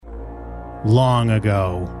Long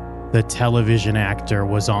ago, the television actor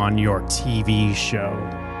was on your TV show.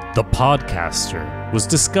 The podcaster was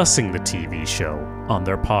discussing the TV show on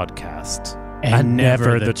their podcast. And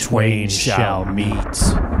never the twain shall meet.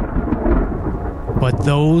 But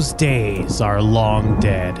those days are long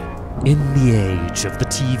dead. In the age of the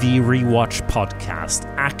TV Rewatch podcast,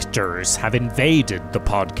 actors have invaded the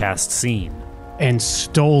podcast scene. And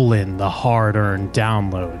stolen the hard-earned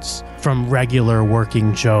downloads from regular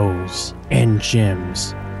working Joes and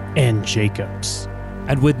Jims and Jacobs.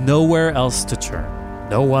 And with nowhere else to turn,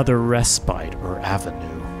 no other respite or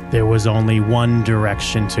avenue, there was only one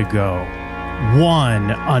direction to go. One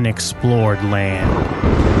unexplored land.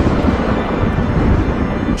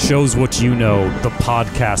 Shows What You Know, the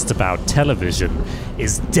podcast about television,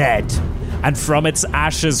 is dead. And from its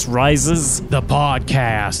ashes rises the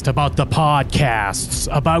podcast about the podcasts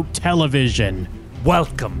about television.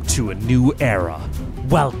 Welcome to a new era.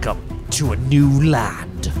 Welcome to a new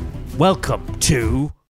land. Welcome to